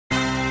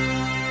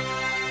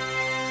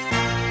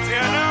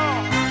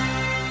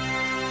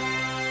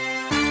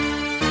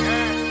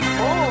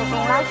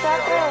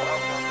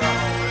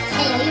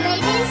Hey, you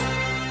made this?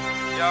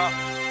 Yeah.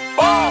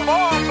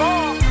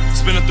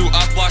 Spinning through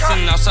ops blocks,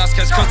 sending out shots,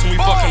 catch cuts when we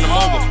fucking them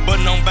over.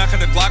 Button on back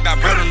of the Glock, got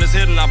bread on his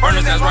head, and I burn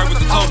his ass right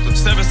with the toaster.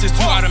 7.62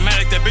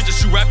 automatic, that bitch that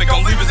shoot rapid,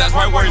 gon' leave his ass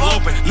right where he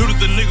loafing. Knew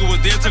that the nigga was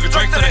dead, took a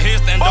drink to the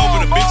head, stand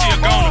over, the bitch he a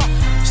goner.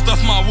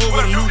 Stuff my wood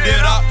with a new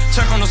dead op.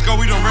 Check on the skull,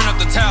 we done ran up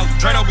the tally.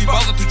 Drado be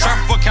ballin' through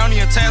traffic, fuck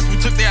county and task. We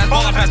took the ass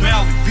ballin' past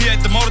Mally.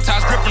 V8 the motor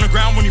ties, grip on the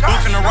ground when he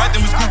booking the right,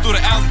 then we scoop through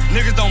the alley.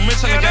 Niggas don't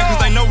mention the game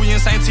cause they know we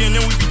insane TnM,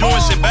 we be doing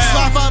shit bad.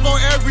 Slide 5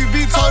 on every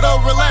V, told her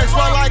relax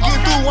while I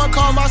get through. One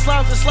call my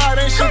slimes and slide,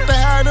 ain't shit to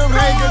have them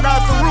hanging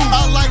out the roof.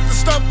 I like to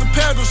stump the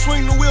pedal,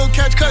 swing the wheel,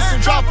 catch cuts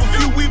and drop a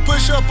few. We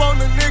push up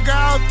on the nigga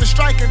out the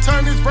strike and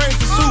turn his brain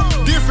to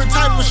soup. Different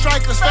type of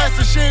strikers, fast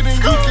as shit, and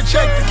you can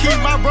check the key.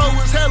 My bro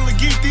was hella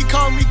geeked, he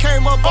called me,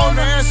 came up on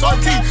the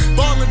SRT.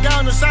 Ballin'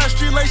 down the side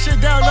street, lay shit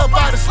down up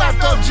by the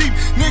slapped up Jeep.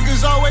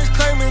 Niggas always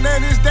claiming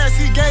that it's that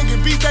C gang and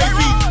beat they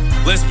feet.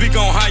 Let's speak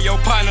on how your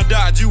partner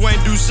died. You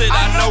ain't do shit,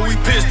 I know we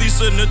pissed. He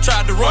shouldn't have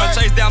tried to run,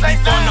 chase down be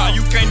fun. Nah,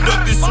 you can't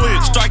duck this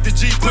switch. Strike the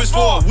G, push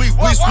forward, we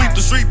sweep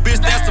the street, bitch,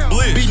 that's the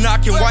blitz. Be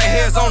knocking white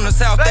hairs on the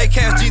south, they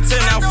cast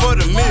G10 out for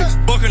the mix.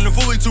 Bucking the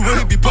fully too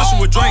real, he be pushing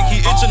with Drake.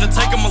 He itching to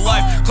take him a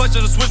life.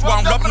 Clutching the switch while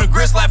I'm rubbing the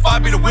grist like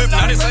 5 be the whip.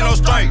 Now this ain't no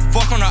strike.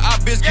 Fuck on the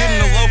op, bitch, getting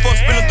the low. Fuck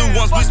spinning through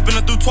once, we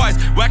spinning through twice.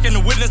 Whacking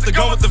the witness to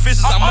go with the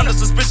fishes. I'm under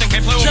suspicion,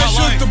 can't play with just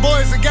my life. Just shoot the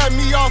boys that got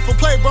me off a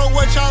play, bro.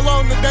 What y'all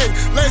on today?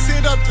 Let's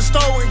hit up the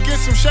store and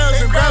get some shells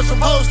and grab some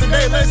hoes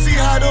today. Let's see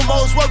how them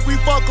hoes work. We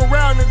fuck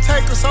around and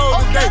take us home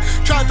today.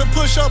 Tried to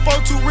push up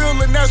on too real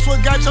and that's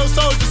what got your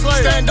soldiers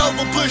slayed. Stand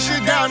over, push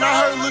it down. I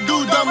heard Lil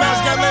Dude dumbass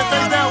got left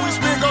face down. We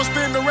gon'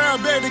 spin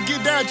around, better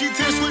get down.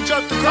 G10 switch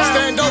up the crowd.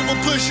 Stand over,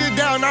 push it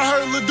down. I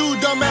heard Lil Dude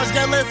dumbass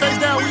got left face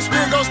down. We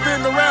gon'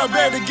 spin around,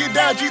 better get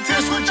down.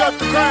 G10 switch up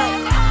the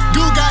crowd.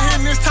 Dude got hit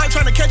in this time,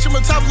 trying to catch him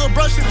on top, little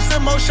brush to the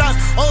send more shots.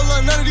 Oh,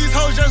 look, none of these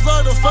hoes just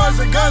love the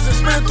fuzz and guns and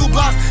spinning through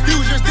blocks. He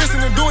was just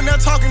dissing and doing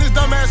that talking, his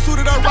dumb ass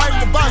suited up right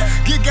in the box.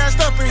 Get gassed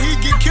up and he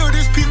get killed,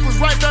 his people's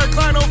right there,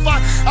 Klein on fire.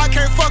 I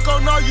can't fuck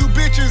on all you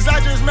bitches, I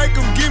just make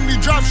them give me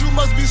drops. You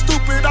must be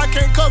stupid, I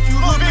can't cuff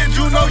you, little bitch,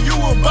 you know you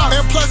a bop.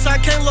 And plus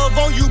I can't love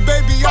on you,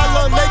 baby, I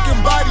love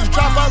making bodies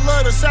drop. I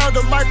love the sound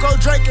of Micro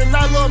Drake and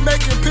I love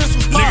making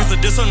pistols pop. Niggas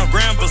are diss on the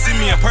gram, but see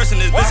me in person,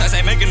 this bitch, I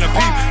say making a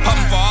peep.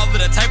 Popping for all of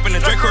the type in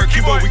the Drake or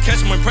keyboard, we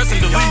catch him when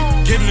pressing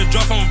delete. Getting the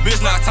drop from a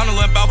bitch, now time to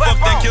let about fuck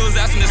that killer's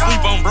ass in the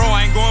sleep on, bro.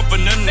 I ain't going for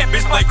nothing, that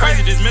bitch play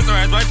crazy, dismiss her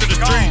ass right to the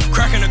street.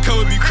 Cracking the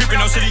code, be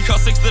creeping, no shit, he caught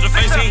 6 to the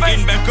face, he ain't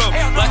getting back up.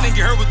 Last thing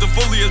you heard was the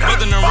fully is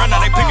brother and run,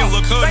 now they picking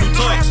look hood, new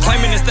tucks.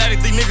 Claiming it's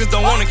static, these niggas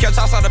don't wanna catch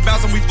outside the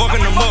bounce and we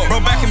fucking them up.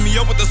 Bro backing me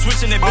up with the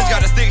switch and that bitch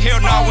got a stick, hell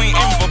nah, we ain't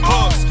aiming for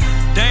pucks.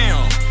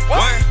 Damn,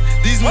 what?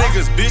 These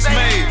niggas bitch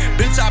made.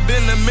 Bitch, I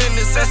been a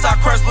minute since I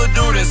crushed Lil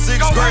Dude in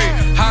 6th grade.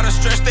 How to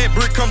stretch that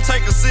brick, come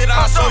take a sit,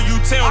 I'll show you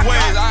 10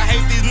 ways. I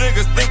hate these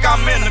niggas, think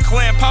I'm in the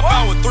clan, pop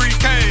out with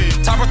 3K.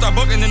 Topper start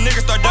booking, the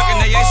niggas start ducking,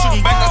 they ain't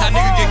shooting back, that's how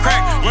niggas get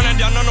cracked. Running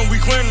down on them, we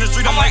clearing the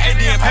street, I'm like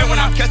AD and Pay when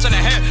I'm catching a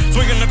hat.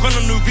 Swinging the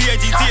quantum, new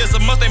VAGT, it's a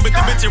Mustang, but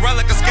the bitch it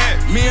ride like a scat.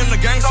 Me and the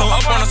gang so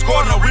up on the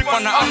score, no reap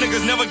on the out,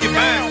 niggas never get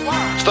back.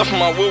 Stuffing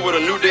my wood with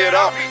a new dead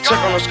out.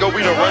 Check on the scope,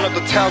 we done run up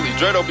the tally.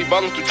 Drado be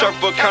ballin' through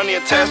traffic, county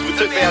and task, we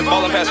took the ass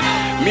ballin' past.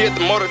 Me at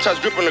the motor ties,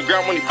 gripping the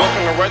ground when he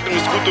bucking the right, then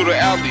we scoot through the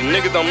alley.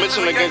 Niggas don't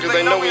mention the game cause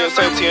they know we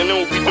insane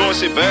TnM, we doing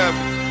shit bad.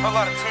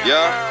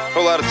 Yeah,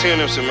 whole lot of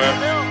TnM shit, man.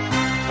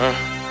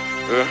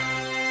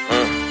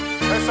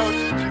 That's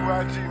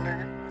OGGYG,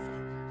 nigga.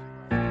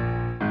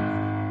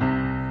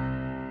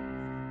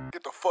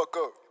 Get the fuck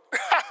up.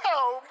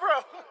 Oh,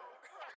 bro.